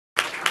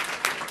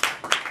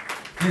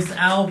This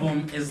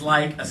album is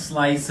like a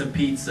slice of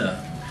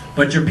pizza.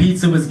 But your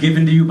pizza was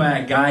given to you by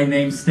a guy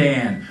named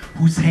Stan,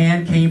 whose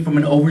hand came from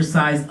an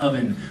oversized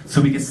oven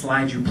so he could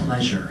slide you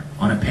pleasure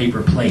on a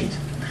paper plate.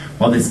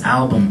 While this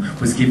album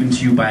was given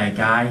to you by a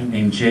guy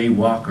named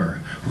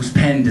J.Walker, whose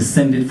pen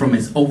descended from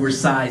his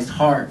oversized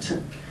heart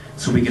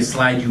so he could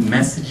slide you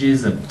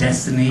messages of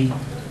destiny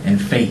and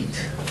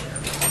fate.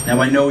 Now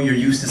I know you're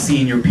used to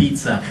seeing your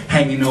pizza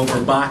hanging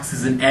over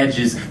boxes and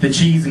edges. The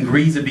cheese and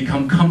grease have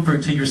become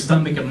comfort to your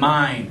stomach and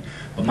mind.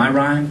 But my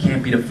rhyme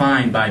can't be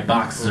defined by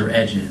boxes or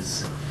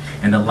edges.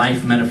 And the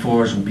life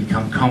metaphors will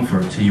become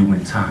comfort to you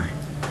in time.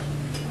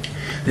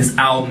 This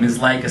album is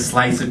like a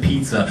slice of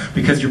pizza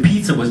because your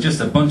pizza was just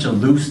a bunch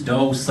of loose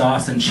dough,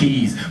 sauce, and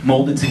cheese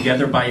molded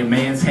together by a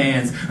man's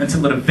hands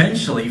until it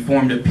eventually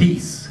formed a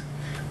piece.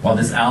 While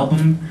this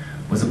album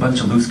was a bunch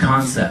of loose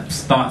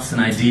concepts, thoughts,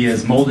 and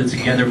ideas molded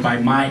together by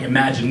my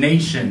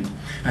imagination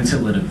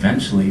until it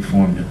eventually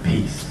formed a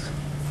piece.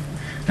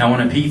 Now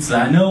on a pizza,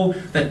 I know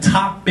that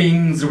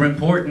toppings are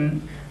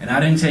important, and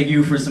I didn't take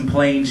you for some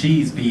plain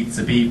cheese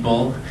pizza,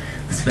 people.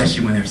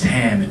 Especially when there's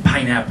ham and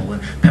pineapple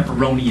and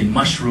pepperoni and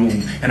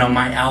mushroom. And on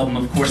my album,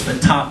 of course, the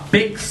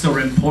topics are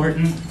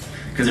important,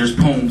 because there's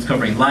poems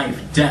covering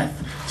life,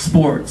 death,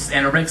 sports,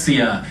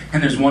 anorexia,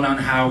 and there's one on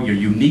how your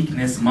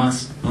uniqueness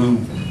must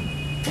bloom.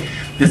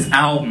 This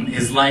album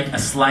is like a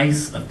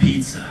slice of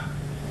pizza,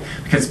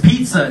 because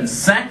pizza and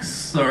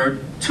sex are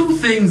two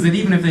things that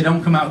even if they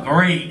don't come out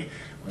great,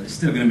 well, they're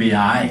still going to be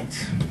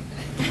alright.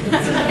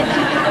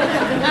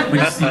 But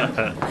you see,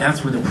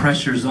 that's where the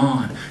pressure's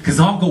on. Because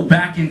I'll go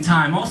back in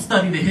time. I'll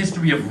study the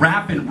history of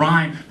rap and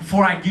rhyme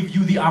before I give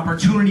you the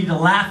opportunity to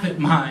laugh at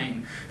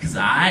mine. Because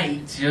I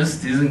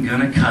just isn't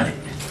gonna cut it.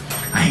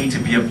 I hate to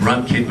be a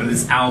abrupt kid, but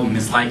this album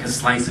is like a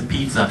slice of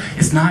pizza.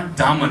 It's not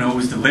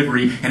Domino's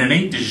delivery, and it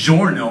ain't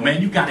DiGiorno,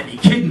 man. You gotta be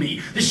kidding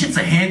me. This shit's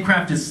a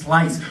handcrafted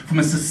slice from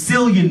a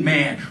Sicilian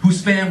man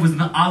whose fam was in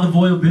the olive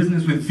oil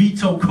business with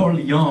Vito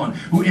Corleone,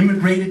 who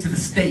immigrated to the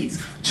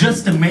States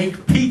just to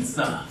make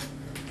pizza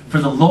for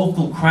the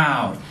local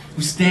crowd,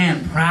 who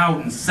stand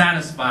proud and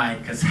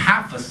satisfied because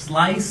half a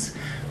slice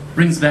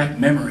brings back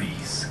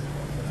memories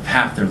of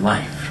half their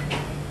life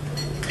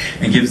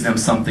and gives them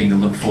something to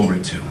look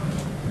forward to.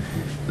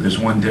 But there's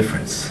one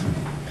difference,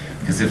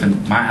 because if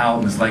my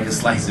album is like a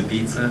slice of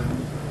pizza,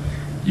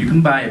 you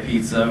can buy a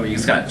pizza where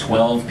it's got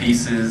 12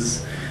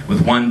 pieces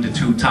with 1 to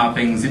 2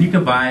 toppings, and you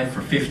can buy it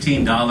for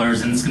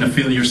 $15 and it's going to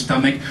fill your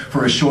stomach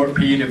for a short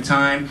period of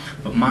time.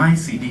 But my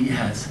CD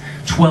has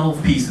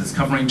 12 pieces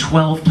covering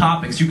 12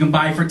 topics you can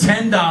buy for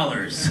 $10.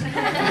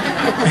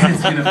 And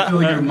it's going to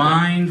fill your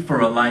mind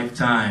for a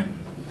lifetime.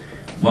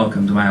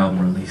 Welcome to my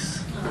album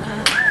release.